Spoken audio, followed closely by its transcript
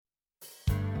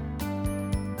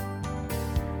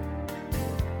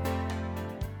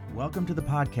Welcome to the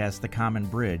podcast, The Common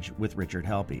Bridge, with Richard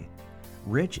Helppie.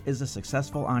 Rich is a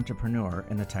successful entrepreneur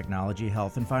in the technology,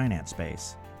 health, and finance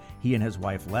space. He and his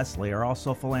wife Leslie are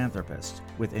also philanthropists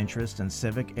with interest in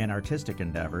civic and artistic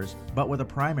endeavors, but with a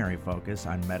primary focus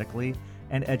on medically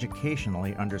and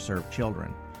educationally underserved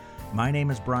children. My name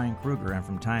is Brian Kruger, and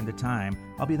from time to time,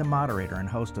 I'll be the moderator and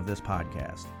host of this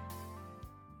podcast.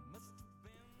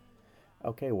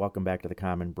 Okay, welcome back to The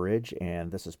Common Bridge,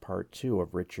 and this is part 2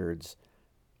 of Richard's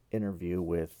interview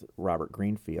with Robert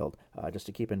Greenfield. Just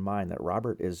to keep in mind that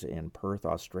Robert is in Perth,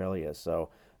 Australia, so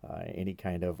any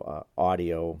kind of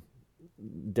audio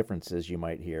differences you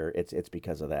might hear, it's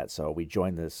because of that. So we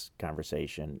join this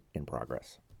conversation in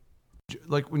progress.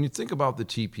 Like when you think about the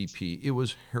TPP, it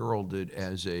was heralded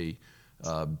as a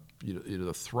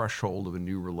the threshold of a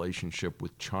new relationship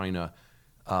with China.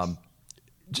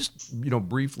 Just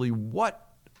briefly, what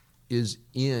is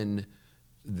in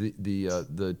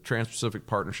the Trans-Pacific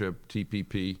Partnership,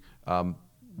 TPP?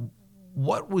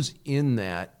 What was in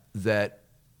that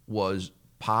was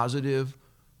positive?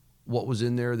 What was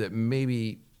in there that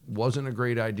maybe wasn't a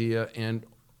great idea? And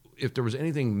if there was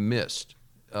anything missed,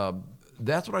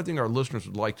 that's what I think our listeners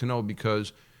would like to know,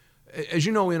 because as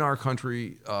you know, in our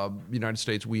country, the United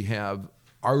States, we have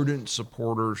ardent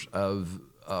supporters of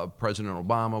President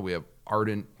Obama. We have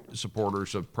ardent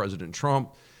supporters of President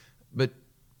Trump. But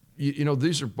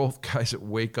these are both guys that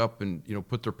wake up and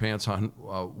put their pants on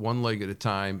one leg at a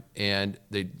time, and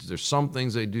there's some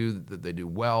things they do that they do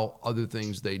well, other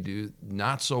things they do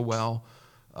not so well.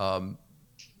 And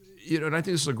I think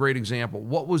this is a great example.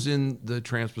 What was in the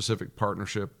Trans-Pacific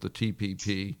Partnership, the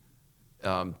TPP,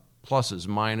 pluses,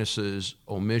 minuses,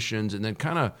 omissions, and then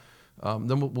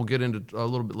then we'll get into a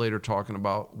little bit later talking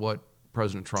about what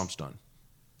President Trump's done.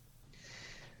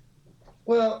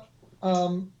 Well,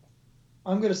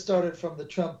 I'm going to start it from the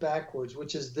Trump backwards,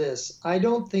 which is this. I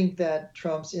don't think that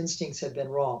Trump's instincts have been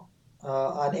wrong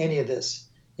on any of this.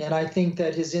 And I think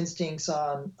that his instincts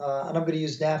on, and I'm going to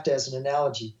use NAFTA as an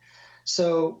analogy.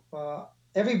 So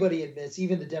everybody admits,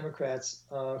 even the Democrats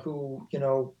who,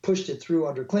 pushed it through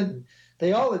under Clinton,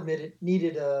 they all admit it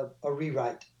needed a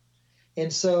rewrite.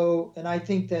 And I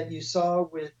think that you saw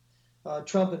with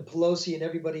Trump and Pelosi and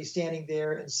everybody standing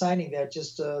there and signing that,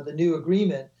 just the new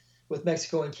agreement with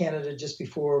Mexico and Canada just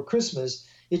before Christmas,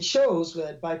 it shows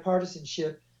that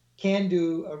bipartisanship can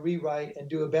do a rewrite and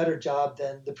do a better job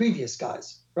than the previous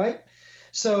guys, right?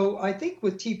 So I think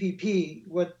with TPP,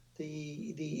 what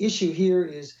the issue here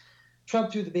is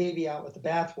Trump threw the baby out with the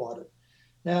bathwater.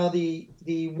 Now, the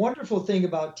wonderful thing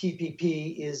about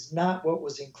TPP is not what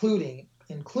was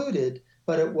included,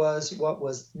 but it was what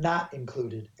was not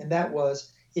included. And that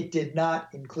was, it did not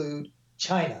include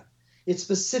China. It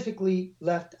specifically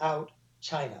left out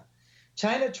China.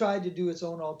 China tried to do its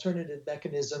own alternative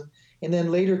mechanism and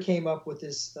then later came up with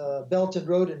this Belt and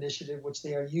Road Initiative, which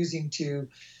they are using to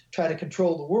try to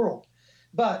control the world.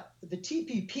 But the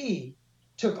TPP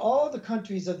took all the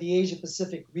countries of the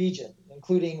Asia-Pacific region,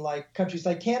 including countries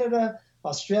like Canada,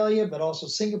 Australia, but also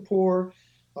Singapore,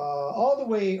 all the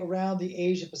way around the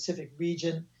Asia-Pacific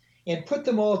region, and put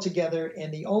them all together,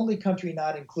 and the only country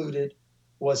not included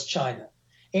was China.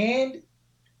 And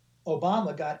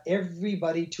Obama got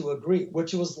everybody to agree,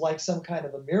 which was like some kind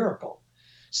of a miracle.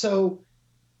 So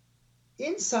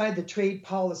inside the trade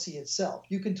policy itself,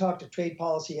 you can talk to trade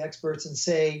policy experts and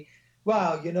say,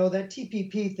 wow, that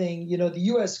TPP thing, the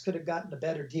U.S. could have gotten a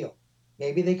better deal.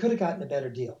 Maybe they could have gotten a better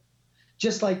deal.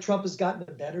 Just like Trump has gotten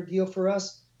a better deal for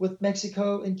us with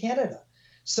Mexico and Canada.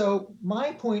 So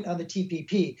my point on the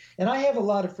TPP, and I have a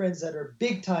lot of friends that are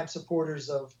big time supporters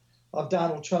of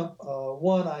Donald Trump.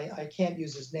 One, I can't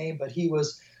use his name, but he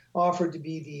was offered to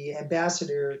be the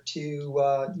ambassador to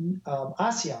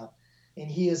ASEAN.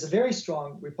 And he is a very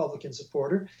strong Republican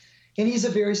supporter. And he's a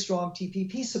very strong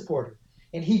TPP supporter.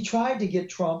 And he tried to get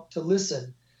Trump to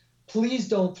listen. Please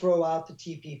don't throw out the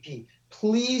TPP.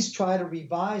 Please try to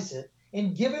revise it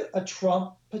and give it a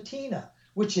Trump patina,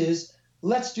 which is,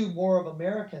 let's do more of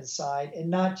American side and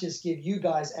not just give you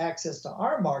guys access to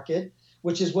our market,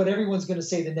 which is what everyone's going to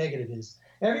say the negative is.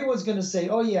 Everyone's going to say,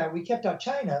 oh, yeah, we kept out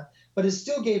China, but it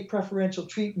still gave preferential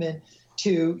treatment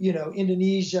to,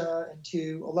 Indonesia and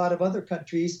to a lot of other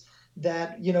countries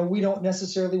that, we don't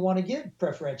necessarily want to give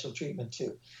preferential treatment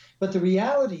to. But the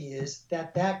reality is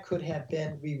that could have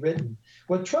been rewritten.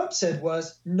 What Trump said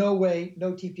was, no way,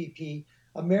 no TPP,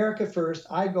 America first.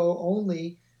 I go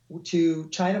only to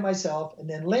China myself, and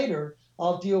then later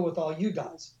I'll deal with all you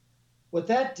guys. What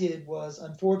that did was,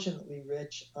 unfortunately,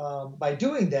 Rich, by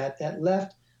doing that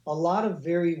left a lot of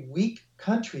very weak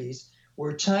countries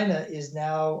where China is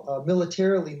now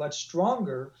militarily much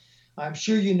stronger. I'm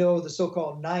sure you know the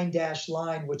so-called 9-dash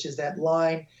line, which is that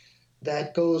line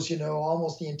that goes,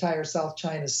 almost the entire South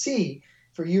China Sea.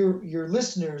 For your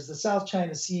listeners, the South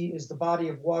China Sea is the body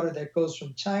of water that goes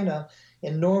from China,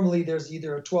 and normally there's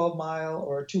either a 12-mile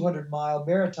or a 200-mile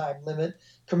maritime limit,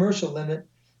 commercial limit.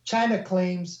 China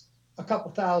claims a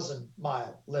couple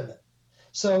thousand-mile limit.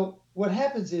 So what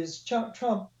happens is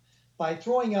Trump, by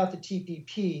throwing out the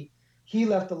TPP, he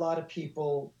left a lot of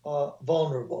people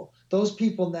vulnerable. Those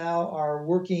people now are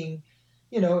working,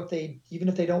 even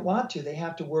if they don't want to, they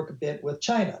have to work a bit with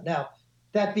China. Now,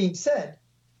 that being said,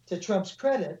 to Trump's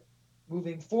credit,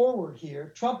 moving forward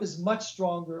here, Trump is much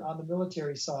stronger on the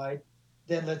military side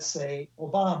than, let's say,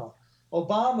 Obama.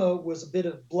 Obama was a bit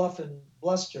of bluff and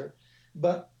bluster,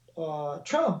 but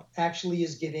Trump actually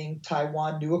is giving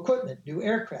Taiwan new equipment, new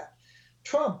aircraft.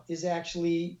 Trump is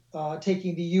actually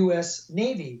taking the U.S.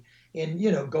 Navy and,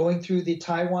 going through the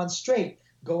Taiwan Strait,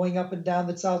 going up and down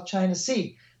the South China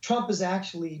Sea. Trump is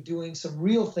actually doing some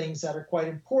real things that are quite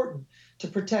important to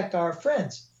protect our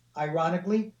friends.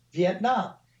 Ironically,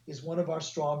 Vietnam is one of our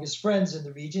strongest friends in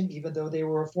the region, even though they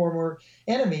were a former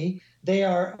enemy. They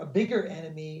are a bigger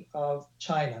enemy of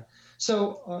China.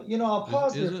 So, I'll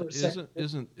pause there for a second.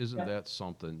 Isn't that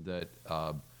something that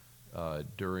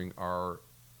during our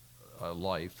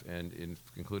life and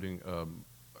including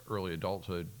early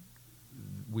adulthood,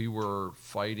 we were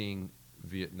fighting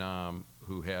Vietnam,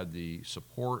 who had the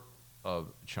support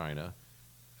of China,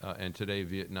 and today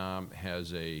Vietnam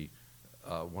has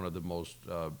one of the most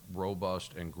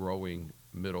robust and growing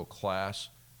middle class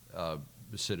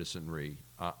citizenry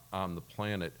on the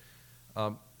planet.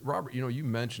 Robert, you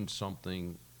mentioned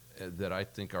something that I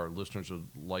think our listeners would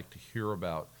like to hear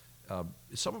about.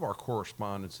 Some of our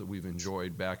correspondence that we've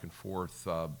enjoyed back and forth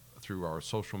through our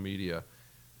social media,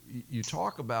 you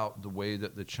talk about the way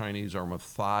that the Chinese are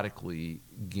methodically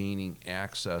gaining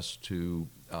access to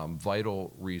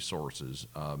vital resources.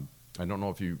 I don't know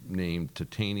if you named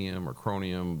titanium or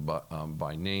chromium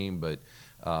by name, but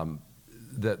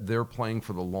that they're playing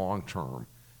for the long term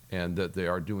and that they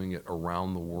are doing it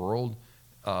around the world.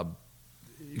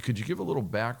 Could you give a little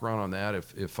background on that,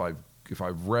 if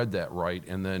I've read that right,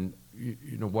 and then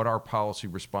what our policy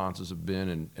responses have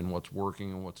been and what's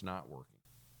working and what's not working?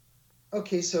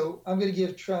 Okay, so I'm going to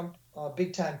give Trump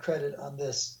big time credit on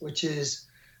this, which is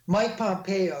Mike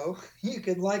Pompeo. You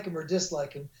can like him or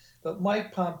dislike him, but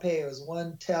Mike Pompeo is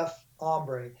one tough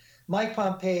hombre. Mike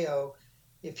Pompeo,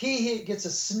 if he gets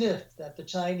a sniff that the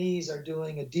Chinese are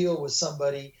doing a deal with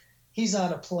somebody, he's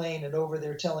on a plane and over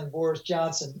there telling Boris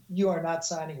Johnson, you are not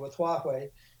signing with Huawei.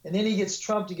 And then he gets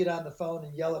Trump to get on the phone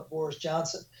and yell at Boris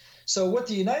Johnson. So what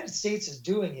the United States is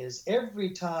doing is every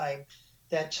time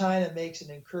that China makes an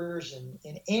incursion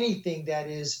in anything that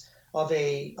is of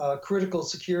a critical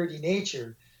security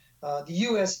nature, the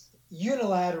U.S.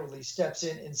 unilaterally steps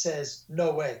in and says,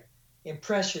 no way, and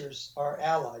pressures our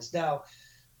allies. Now,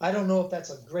 I don't know if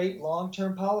that's a great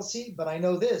long-term policy, but I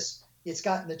know this, it's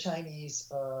gotten the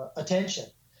Chinese attention.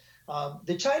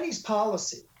 The Chinese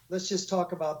policy, let's just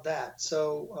talk about that.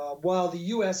 So while the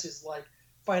U.S. is like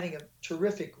fighting a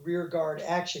terrific rearguard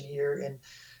action here, and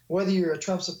whether you're a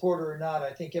Trump supporter or not,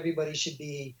 I think everybody should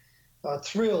be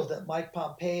thrilled that Mike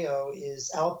Pompeo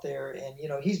is out there,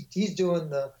 and he's doing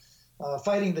the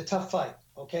fighting the tough fight.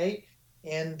 Okay,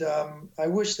 and I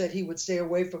wish that he would stay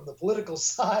away from the political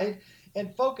side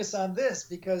and focus on this,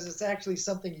 because it's actually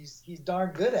something he's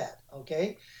darn good at.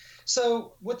 Okay,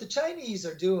 so what the Chinese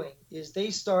are doing is they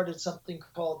started something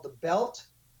called the Belt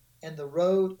and the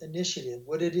Road Initiative.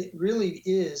 What it really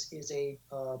is a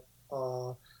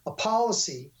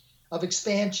policy of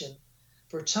expansion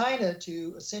for China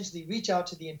to essentially reach out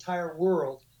to the entire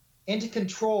world and to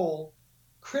control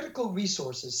critical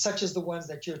resources, such as the ones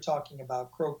that you're talking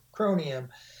about, chromium,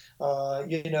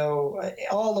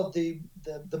 all of the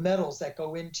metals that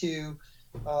go into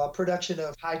production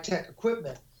of high-tech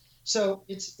equipment. So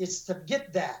it's to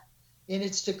get that, and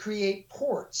it's to create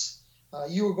ports.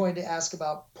 You were going to ask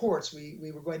about ports.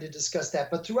 We were going to discuss that.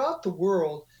 But throughout the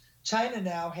world, China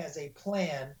now has a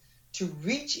plan to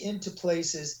reach into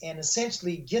places and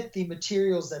essentially get the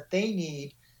materials that they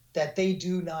need that they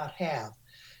do not have.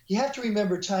 You have to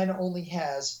remember China only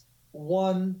has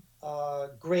one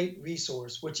great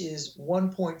resource, which is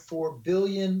 1.4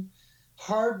 billion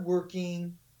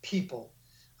hardworking people.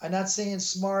 I'm not saying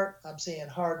smart, I'm saying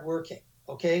hardworking,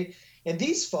 okay? And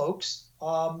these folks,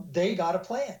 they got a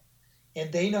plan. And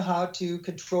they know how to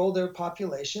control their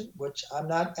population, which I'm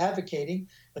not advocating,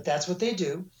 but that's what they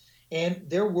do. And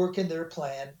they're working their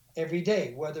plan every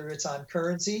day, whether it's on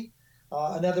currency,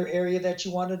 another area that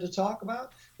you wanted to talk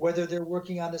about, whether they're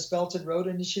working on this Belt and Road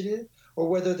Initiative, or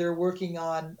whether they're working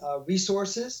on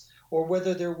resources, or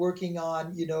whether they're working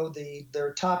on,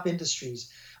 their top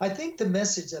industries. I think the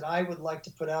message that I would like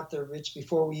to put out there, Rich,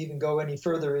 before we even go any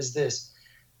further is this.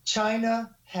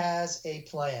 China has a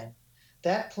plan.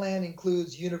 That plan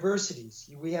includes universities.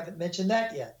 We haven't mentioned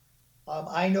that yet.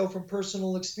 I know from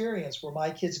personal experience where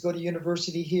my kids go to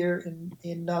university here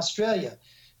in Australia,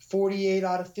 48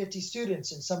 out of 50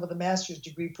 students in some of the master's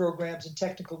degree programs in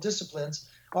technical disciplines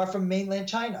are from mainland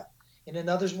China. And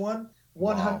another one,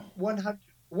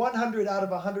 100 out of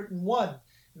 101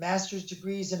 master's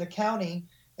degrees in accounting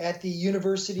at the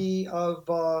University of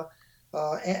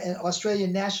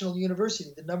Australian National University,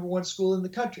 the number one school in the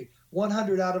country.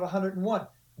 100 out of 101,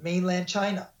 mainland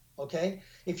China. Okay,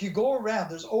 if you go around,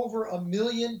 there's over 1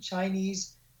 million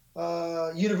Chinese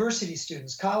university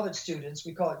students, college students,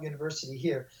 we call it university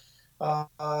here,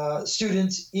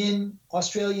 students in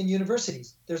Australian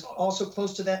universities. There's also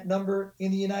close to that number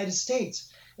in the United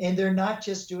States. And they're not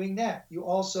just doing that. You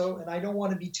also, and I don't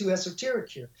want to be too esoteric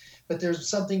here, but there's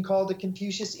something called the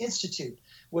Confucius Institute,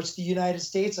 which the United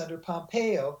States under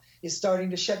Pompeo is starting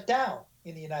to shut down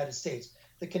in the United States.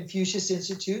 The Confucius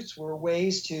Institutes were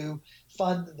ways to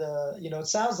fund it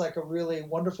sounds like a really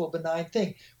wonderful, benign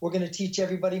thing. We're going to teach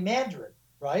everybody Mandarin,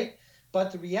 right?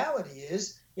 But the reality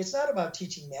is, it's not about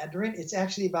teaching Mandarin. It's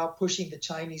actually about pushing the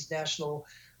Chinese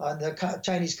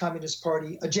Chinese Communist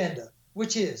Party agenda,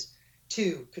 which is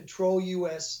to control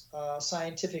U.S.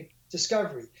 Scientific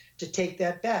discovery, to take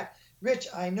that back. Rich,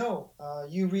 I know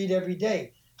you read every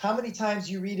day. How many times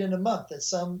do you read in a month that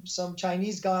some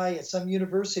Chinese guy at some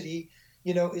university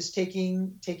is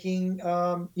taking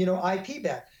IP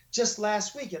back? Just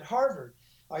last week at Harvard,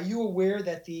 are you aware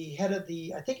that the head of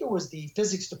I think it was the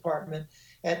physics department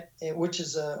which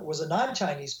was a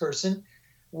non-Chinese person,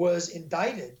 was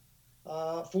indicted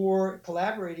for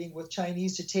collaborating with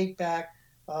Chinese to take back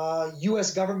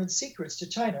U.S. government secrets to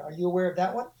China? Are you aware of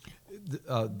that one?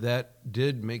 That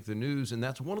did make the news, and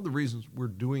that's one of the reasons we're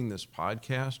doing this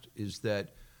podcast, is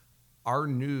that our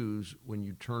news, when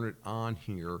you turn it on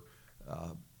here,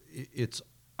 it's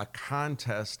a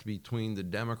contest between the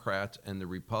Democrats and the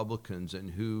Republicans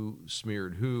and who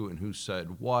smeared who and who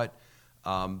said what.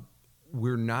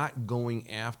 We're not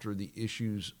going after the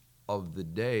issues of the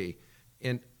day.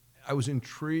 And I was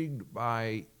intrigued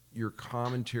by your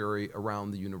commentary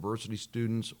around the university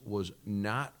students, was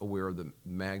not aware of the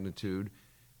magnitude.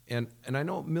 And I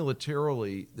know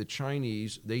militarily, the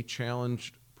Chinese, they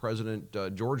challenged President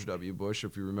George W. Bush,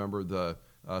 if you remember the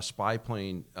spy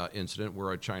plane incident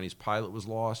where a Chinese pilot was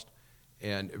lost.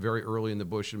 And very early in the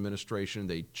Bush administration,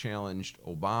 they challenged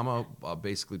Obama,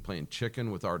 basically playing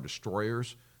chicken with our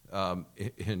destroyers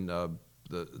in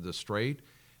the Strait.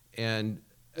 And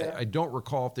yeah. I don't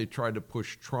recall if they tried to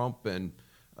push Trump, and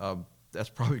that's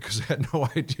probably because they had no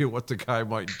idea what the guy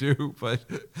might do. But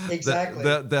exactly.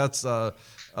 That's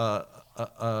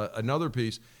another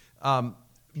piece. But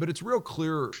it's real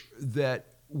clear that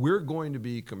we're going to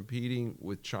be competing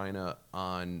with China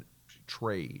on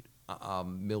trade,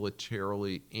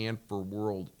 militarily, and for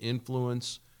world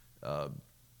influence.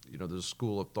 There's a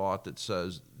school of thought that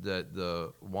says that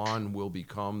the yuan will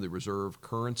become the reserve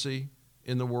currency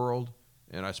in the world.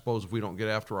 And I suppose if we don't get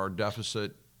after our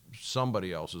deficit,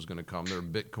 somebody else is going to come there,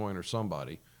 Bitcoin or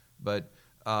somebody. But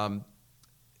as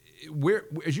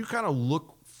you kind of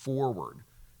look forward,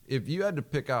 if you had to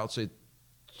pick out, say,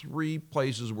 3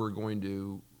 places we're going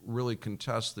to really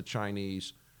contest the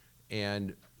Chinese,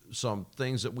 and some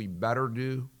things that we better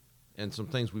do and some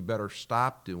things we better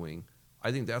stop doing,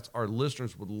 I think that's our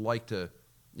listeners would like to,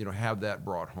 have that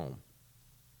brought home.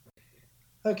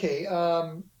 Okay.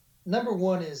 Number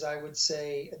one is, I would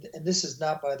say, and this is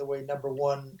not, by the way, number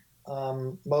one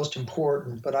most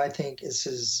important, but I think this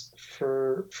is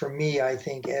for me, I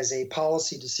think as a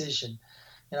policy decision,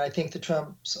 and I think the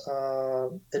Trump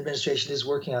administration is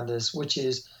working on this, which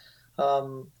is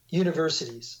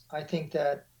universities. I think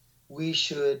that we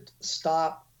should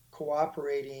stop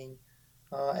cooperating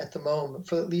at the moment,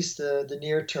 for at least the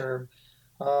near term,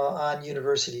 on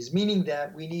universities, meaning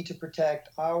that we need to protect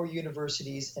our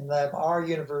universities and have our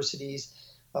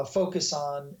universities focus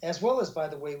on, as well as, by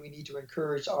the way, we need to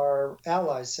encourage our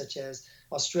allies such as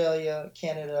Australia,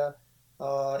 Canada,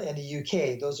 and the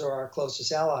UK. Those are our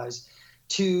closest allies,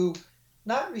 to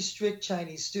not restrict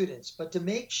Chinese students, but to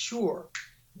make sure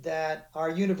that our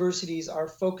universities are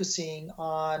focusing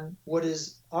on what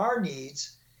is our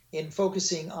needs, in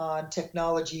focusing on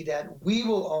technology that we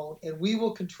will own and we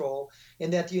will control,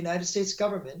 and that the United States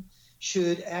government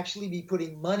should actually be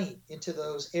putting money into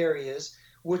those areas,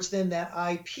 which then that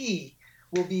IP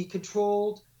will be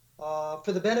controlled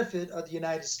for the benefit of the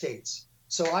United States.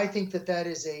 So I think that that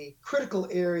is a critical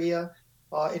area.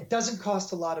 It doesn't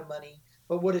cost a lot of money,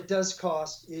 but what it does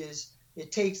cost is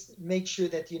make sure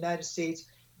that the United States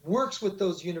works with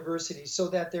those universities so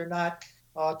that they're not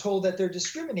told that they're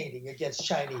discriminating against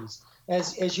Chinese.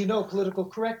 As you know, political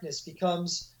correctness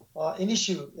becomes an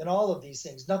issue in all of these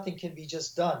things. Nothing can be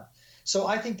just done. So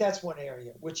I think that's one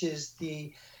area, which is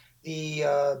the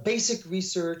basic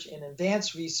research and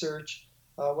advanced research.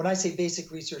 When I say basic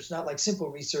research, not like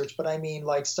simple research, but I mean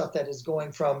like stuff that is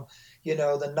going from,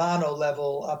 the nano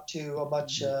level up to a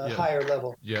much higher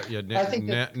level. I think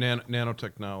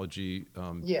nanotechnology,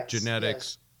 yes,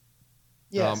 genetics,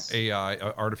 yes. AI,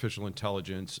 artificial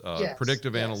intelligence,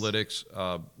 predictive analytics,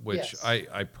 which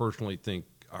I personally think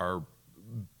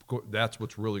that's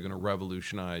what's really going to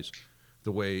revolutionize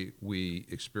the way we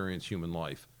experience human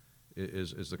life.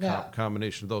 Is the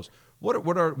combination of those. What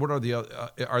are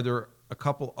the are there a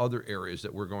couple other areas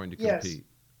that we're going to compete? Yes.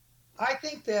 I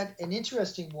think that an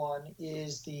interesting one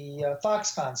is the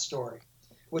Foxconn story,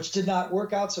 which did not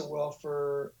work out so well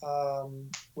for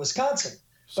Wisconsin.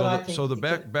 So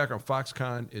back on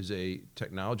Foxconn is a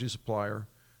technology supplier.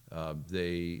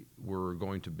 They were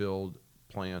going to build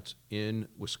plants in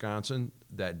Wisconsin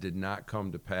that did not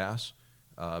come to pass.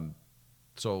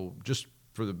 So just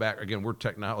for the back, again, we're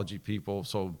technology people,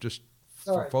 so just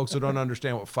for folks that don't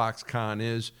understand what Foxconn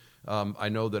is, I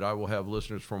know that I will have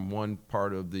listeners from one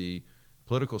part of the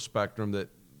political spectrum that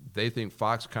they think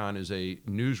Foxconn is a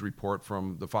news report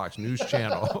from the Fox News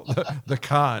Channel, the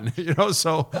con,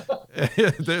 so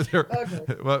they're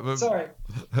sorry.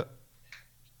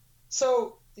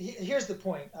 So here's the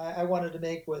point I wanted to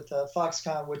make with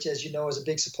Foxconn, which, as you know, is a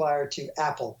big supplier to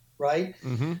Apple, right?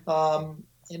 Mm-hmm.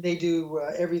 And they do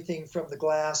everything from the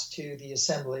glass to the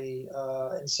assembly.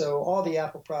 And so all the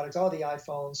Apple products, all the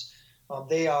iPhones,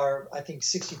 they are, I think,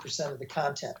 60% of the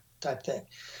content type thing.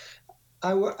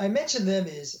 I mentioned them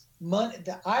is money,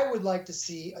 that I would like to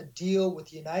see a deal with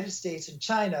the United States and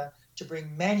China to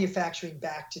bring manufacturing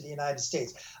back to the United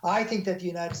States. I think that the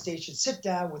United States should sit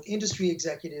down with industry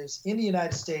executives in the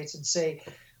United States and say,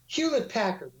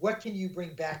 Hewlett-Packard, what can you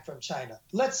bring back from China?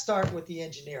 Let's start with the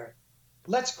engineering.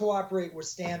 Let's cooperate with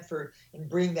Stanford and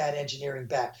bring that engineering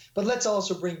back. But let's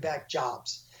also bring back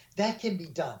jobs. That can be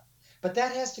done. But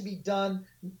that has to be done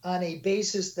on a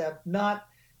basis that not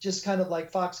just kind of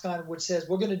like Foxconn, which says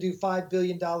we're going to do $5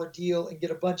 billion deal and get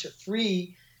a bunch of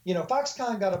free.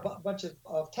 Foxconn got a bunch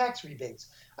of tax rebates.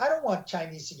 I don't want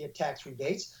Chinese to get tax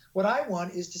rebates. What I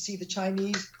want is to see the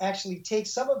Chinese actually take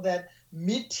some of that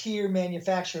mid-tier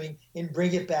manufacturing and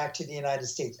bring it back to the United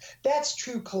States. That's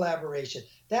true collaboration.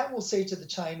 That will say to the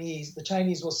Chinese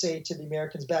will say to the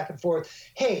Americans back and forth,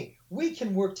 hey, we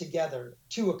can work together,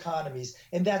 two economies,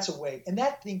 and that's a way. And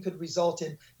that thing could result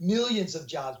in millions of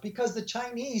jobs because the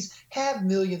Chinese have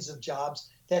millions of jobs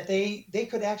that they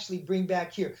could actually bring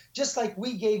back here. Just like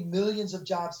we gave millions of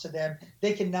jobs to them,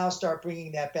 they can now start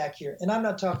bringing that back here. And I'm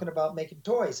not talking about making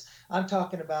toys. I'm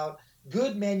talking about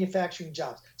good manufacturing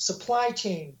jobs, supply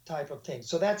chain type of things.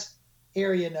 So that's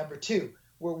area number 2,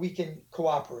 where we can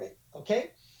cooperate,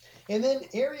 okay? And then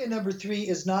area number 3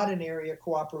 is not an area of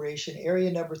cooperation.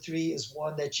 Area number 3 is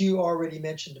one that you already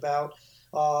mentioned about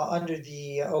under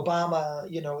the Obama,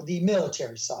 the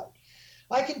military side.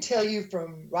 I can tell you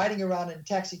from riding around in a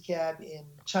taxi cab in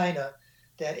China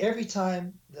that every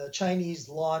time the Chinese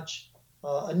launch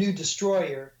a new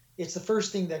destroyer, it's the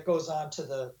first thing that goes on to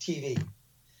the TV.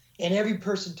 And every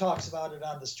person talks about it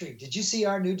on the street. Did you see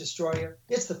our new destroyer?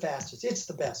 It's the fastest. It's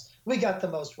the best. We got the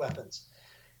most weapons.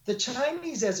 The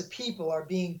Chinese as a people are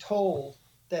being told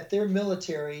that their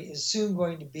military is soon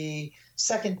going to be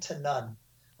second to none.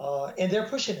 And they're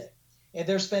pushing it. And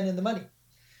they're spending the money.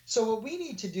 So what we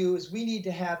need to do is we need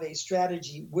to have a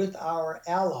strategy with our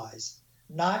allies,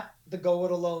 not the go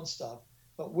it alone stuff,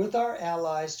 but with our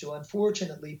allies to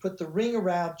unfortunately put the ring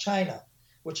around China,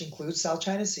 which includes South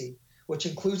China Sea, which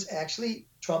includes actually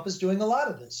Trump is doing a lot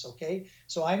of this, okay?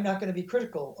 So I'm not going to be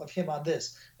critical of him on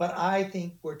this. But I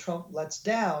think where Trump lets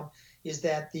down is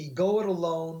that the go it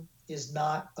alone is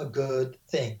not a good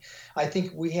thing. I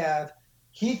think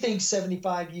he thinks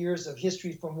 75 years of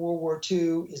history from World War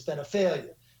II has been a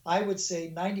failure. I would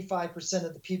say 95%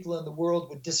 of the people in the world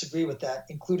would disagree with that,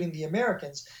 including the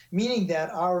Americans, meaning that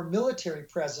our military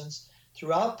presence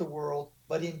throughout the world,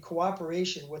 but in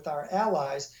cooperation with our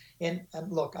allies. And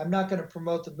look, I'm not going to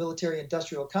promote the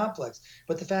military-industrial complex,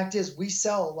 but the fact is we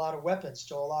sell a lot of weapons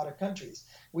to a lot of countries.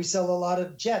 We sell a lot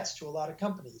of jets to a lot of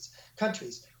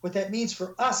countries. What that means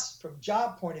for us, from a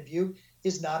job point of view,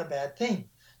 is not a bad thing.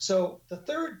 So the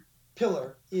third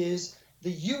pillar is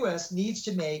the U.S. needs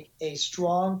to make a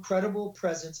strong, credible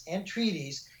presence and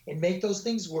treaties and make those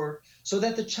things work so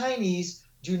that the Chinese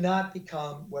do not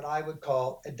become what I would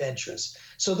call adventurous.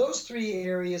 So those three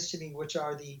areas to me, which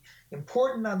are the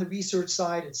important on the research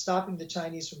side and stopping the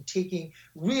Chinese from taking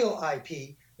real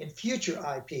IP and future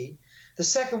IP. The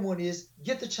second one is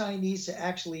get the Chinese to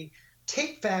actually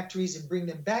take factories and bring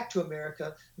them back to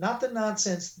America, not the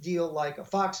nonsense deal like a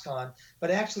Foxconn,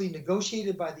 but actually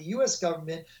negotiated by the U.S.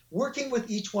 government, working with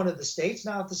each one of the states.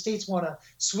 Now, if the states want to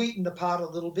sweeten the pot a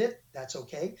little bit, that's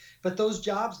okay. But those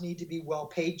jobs need to be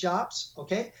well-paid jobs,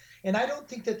 okay? And I don't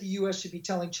think that the U.S. should be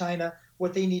telling China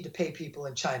what they need to pay people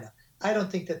in China. I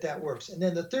don't think that that works. And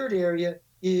then the third area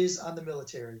is on the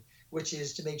military, which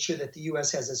is to make sure that the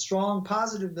U.S. has a strong,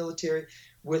 positive military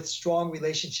with strong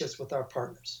relationships with our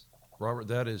partners. Robert,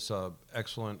 that is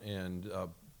excellent, and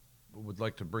would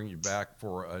like to bring you back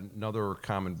for another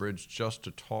Common Bridge just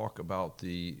to talk about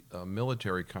the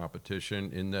military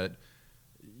competition, in that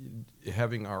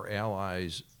having our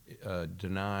allies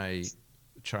deny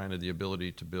China the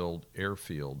ability to build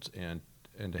airfields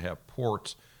and to have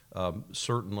ports,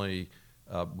 certainly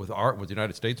with the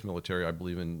United States military, I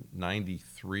believe in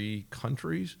 93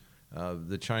 countries.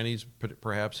 The Chinese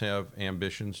perhaps have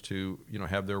ambitions to,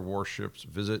 have their warships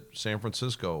visit San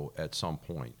Francisco at some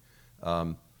point.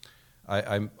 I'm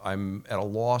at a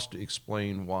loss to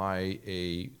explain why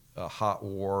a hot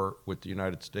war with the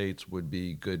United States would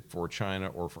be good for China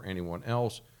or for anyone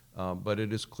else, but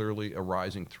it is clearly a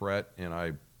rising threat, and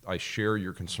I share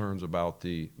your concerns about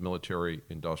the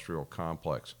military-industrial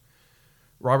complex.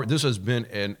 Robert, this has been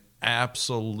an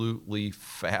absolutely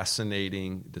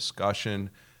fascinating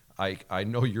discussion. I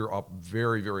know you're up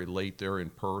very, very late there in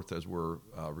Perth as we're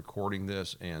recording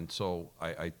this, and so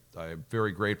I'm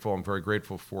very grateful. I'm very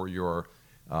grateful for your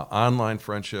online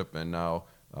friendship, and now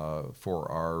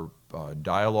for our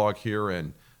dialogue here,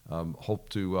 and hope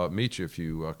to meet you if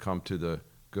you come to the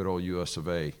good old US of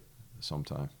A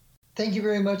sometime. Thank you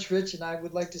very much, Rich. And I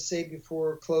would like to say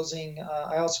before closing,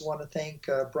 I also want to thank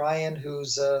Brian,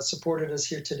 who's supported us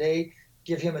here today.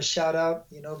 Give him a shout out,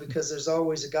 because there's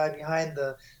always a guy behind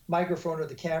the microphone or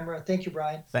the camera. Thank you,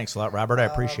 Brian. Thanks a lot, Robert. I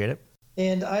appreciate it.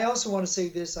 And I also want to say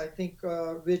this. I think,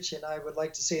 Rich, and I would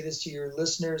like to say this to your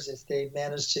listeners, if they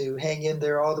manage to hang in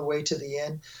there all the way to the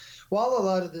end. While a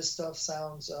lot of this stuff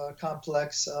sounds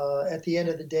complex, at the end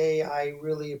of the day, I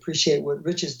really appreciate what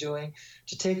Rich is doing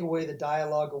to take away the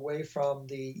dialogue away from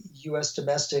the U.S.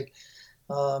 domestic,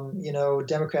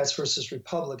 Democrats versus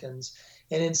Republicans,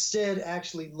 and instead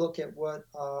actually look at what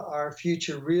our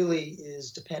future really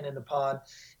is dependent upon,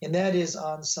 and that is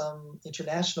on some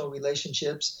international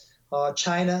relationships.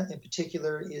 China, in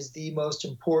particular, is the most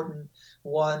important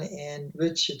one. And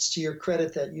Rich, it's to your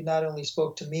credit that you not only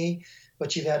spoke to me,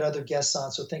 but you've had other guests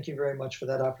on. So thank you very much for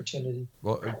that opportunity.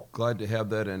 Well, glad to have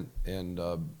that. And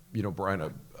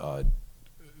Brian,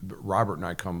 Robert and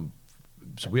I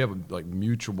so we have like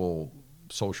mutual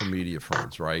social media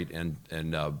friends, right? And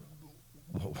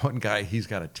one guy, he's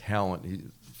got a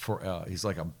talent. He's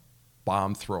like a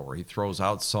bomb thrower. He throws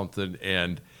out something,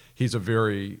 and he's a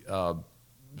very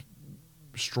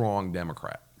strong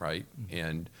Democrat, right?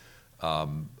 And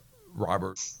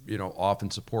Robert, often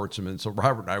supports him, and so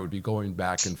Robert and I would be going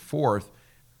back and forth,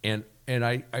 and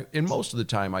I most of the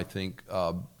time I think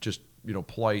just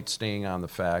polite, staying on the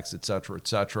facts, et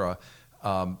cetera,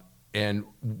 and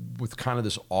with kind of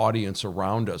this audience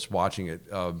around us watching it,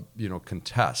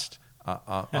 contest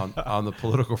on the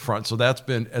political front. So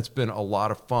it's been a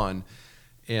lot of fun,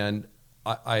 and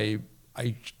I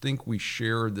think we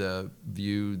share the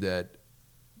view that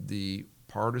the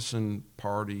partisan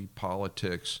party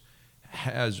politics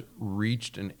has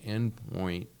reached an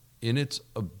endpoint in its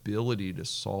ability to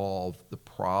solve the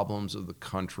problems of the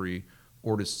country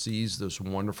or to seize those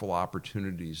wonderful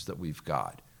opportunities that we've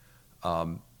got.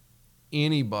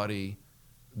 Anybody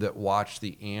that watched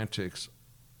the antics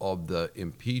of the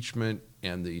impeachment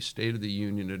and the State of the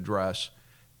Union address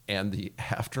and the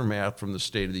aftermath from the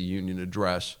State of the Union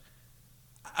address,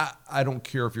 I don't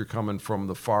care if you're coming from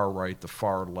the far right, the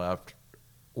far left,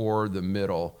 or the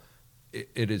middle,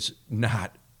 it is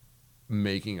not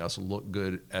making us look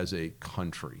good as a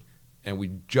country. And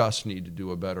we just need to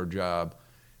do a better job.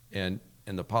 And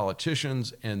the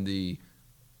politicians and the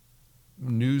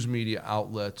news media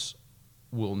outlets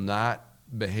will not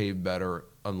behave better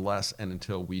unless and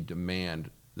until we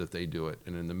demand that they do it.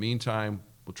 And in the meantime,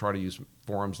 we'll try to use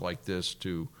forums like this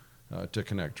to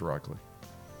connect directly.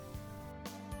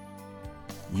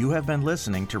 You have been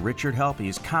listening to Richard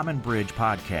Helppie's Common Bridge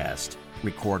podcast.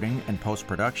 Recording and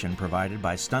post-production provided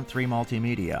by Stunt 3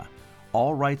 Multimedia.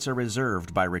 All rights are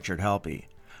reserved by Richard Helppie.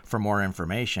 For more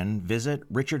information, visit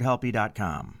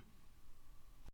richardhelpy.com.